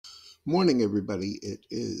Morning, everybody. It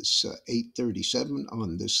is 8:37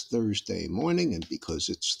 on this Thursday morning, and because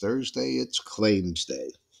it's Thursday, it's Claims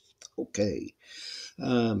Day. Okay.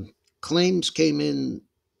 Claims came in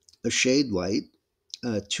a shade light,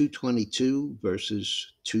 222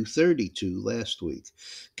 versus 232 last week.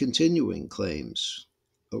 Continuing claims,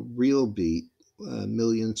 a real beat,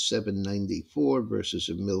 1,794 versus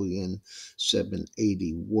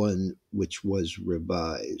 1,781, which was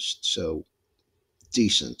revised. So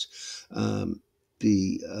decent. Um,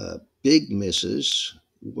 the big misses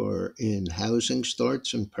were in housing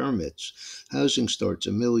starts and permits. Housing starts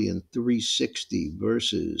 1,360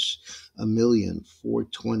 versus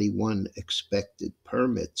 1,421 expected.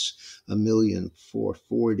 Permits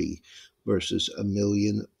 1,440 versus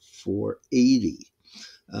 1,480.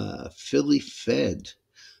 Philly Fed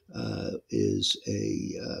is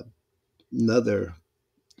another,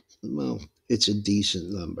 well, it's a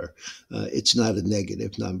decent number. It's not a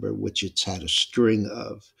negative number, which it's had a string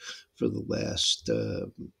of for the last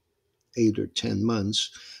 8 or 10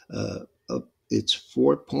 months. It's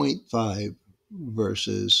 4.5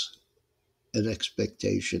 versus an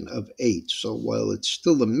expectation of 8. So while it's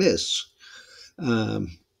still a miss,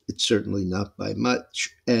 it's certainly not by much,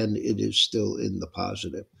 and it is still in the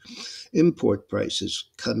positive. Import prices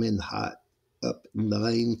come in hot, up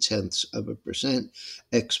 0.9%.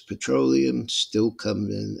 Ex petroleum still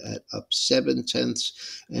come in at up 0.7,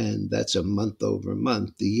 and that's a month over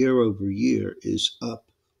month. The year over year is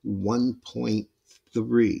up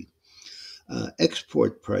 1.3.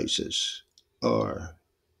 Export prices are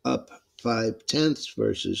up 0.5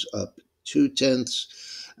 versus up 0.2,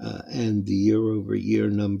 and the year over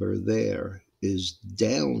year number there is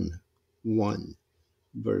down 1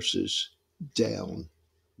 versus down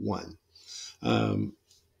 1. Um,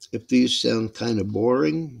 if these sound kind of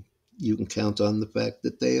boring, you can count on the fact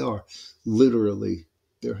that they are. Literally,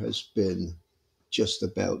 there has been just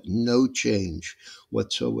about no change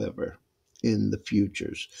whatsoever in the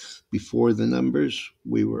futures. Before the numbers,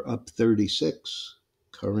 we were up 36.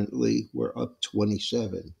 Currently, we're up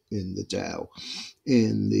 27 in the Dow.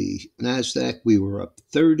 In the NASDAQ, we were up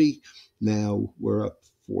 30. Now we're up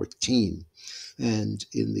 14. And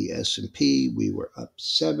in the S&P, we were up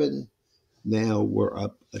 7. Now we're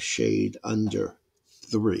up a shade under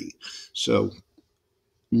 3. So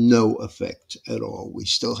no effect at all. We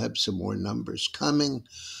still have some more numbers coming.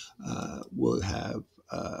 We'll have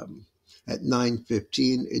at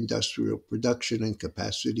 9:15 industrial production and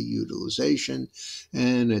capacity utilization,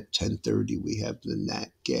 and at 10:30 we have the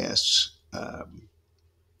nat gas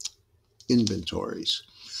inventories.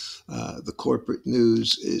 The corporate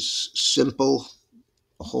news is simple,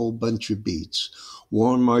 a whole bunch of beats.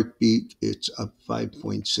 Walmart beat, it's up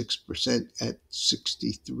 5.6% at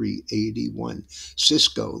 63.81.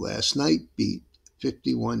 Cisco last night beat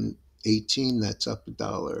 51.18, that's up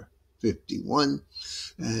 $1.51,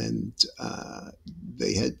 and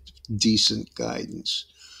they had decent guidance.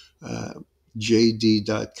 Uh,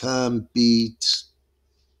 JD.com beat,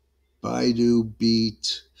 Baidu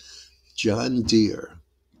beat, John Deere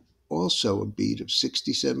also a beat of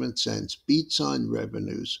 67 cents, beats on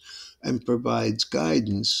revenues, and provides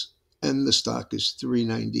guidance. And the stock is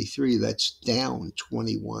 393. That's down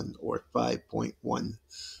 21 or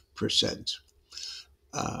 5.1%.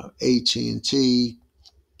 AT&T,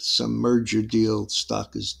 some merger deal,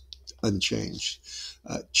 stock is unchanged.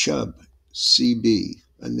 Chubb, CB,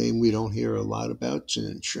 a name we don't hear a lot about. It's an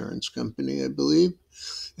insurance company, I believe.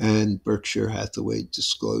 And Berkshire Hathaway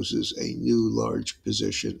discloses a new large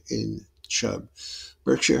position in Chubb.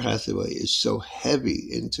 Berkshire Hathaway is so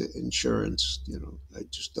heavy into insurance, I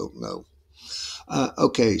just don't know.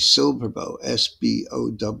 Okay, Silverbow,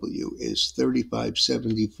 SBOW, is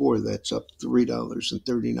 35.74. That's up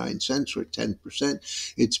 $3.39 or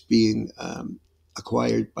 10%. It's being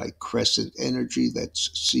acquired by Crescent Energy. That's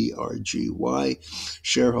CRGY.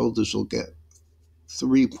 Shareholders will get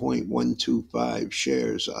 3.125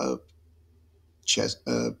 shares of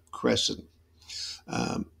Crescent.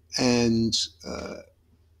 Um, and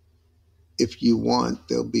if you want,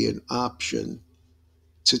 there'll be an option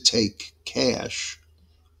to take cash,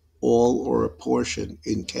 all or a portion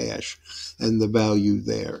in cash, and the value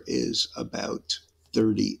there is about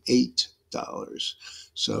 $38.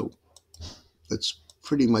 So that's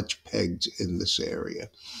pretty much pegged in this area.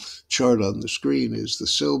 Chart on the screen is the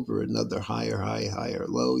silver, another higher high, higher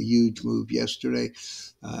low. Huge move yesterday.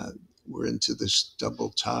 We're into this double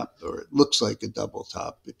top, or it looks like a double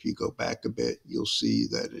top. If you go back a bit, you'll see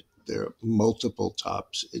that there are multiple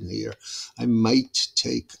tops in here. I might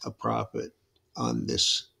take a profit on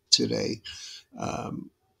this today. Um,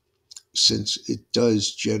 since it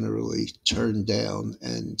does generally turn down,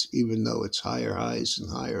 and even though it's higher highs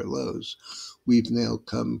and higher lows, we've now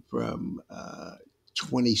come from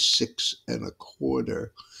 26 and a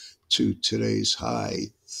quarter to today's high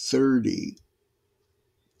 30.10.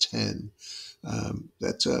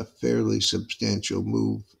 That's a fairly substantial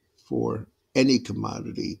move for any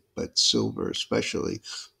commodity, but silver especially,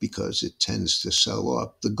 because it tends to sell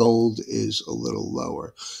off. The gold is a little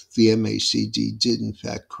lower. The MACD did, in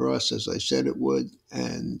fact, cross as I said it would,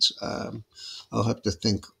 and I'll have to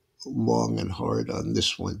think long and hard on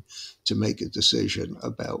this one to make a decision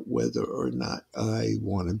about whether or not I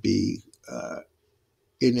want to be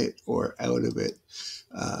in it or out of it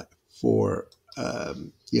for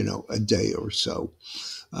a day or so.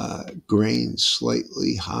 Grain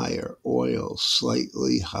slightly higher, oil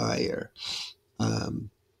slightly higher. Um,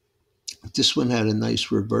 this one had a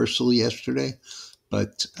nice reversal yesterday,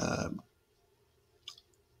 but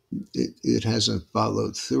it hasn't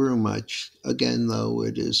followed through much. Again, though,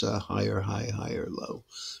 it is a higher high, higher low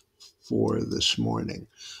for this morning.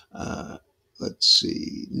 Uh, let's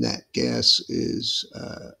see, nat gas is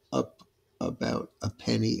up about a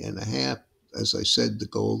penny and a half. As I said, the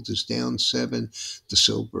gold is down 7, the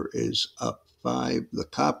silver is up 5, the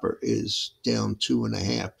copper is down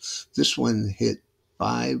 2.5. This one hit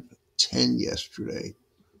 5.10 yesterday.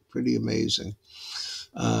 Pretty amazing.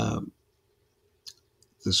 Um,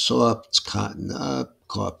 the softs, cotton up,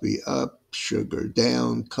 coffee up, sugar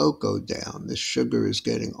down, cocoa down. The sugar is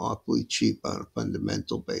getting awfully cheap on a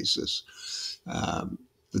fundamental basis. Um,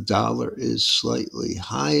 the dollar is slightly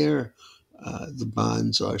higher. The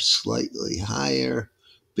bonds are slightly higher.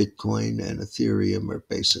 Bitcoin and Ethereum are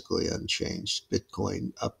basically unchanged.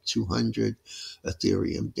 Bitcoin up 200,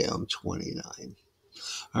 Ethereum down 29.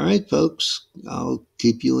 All right, folks, I'll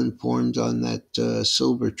keep you informed on that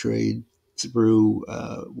silver trade through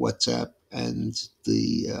WhatsApp and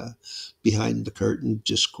the Behind the Curtain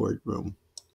Discord room.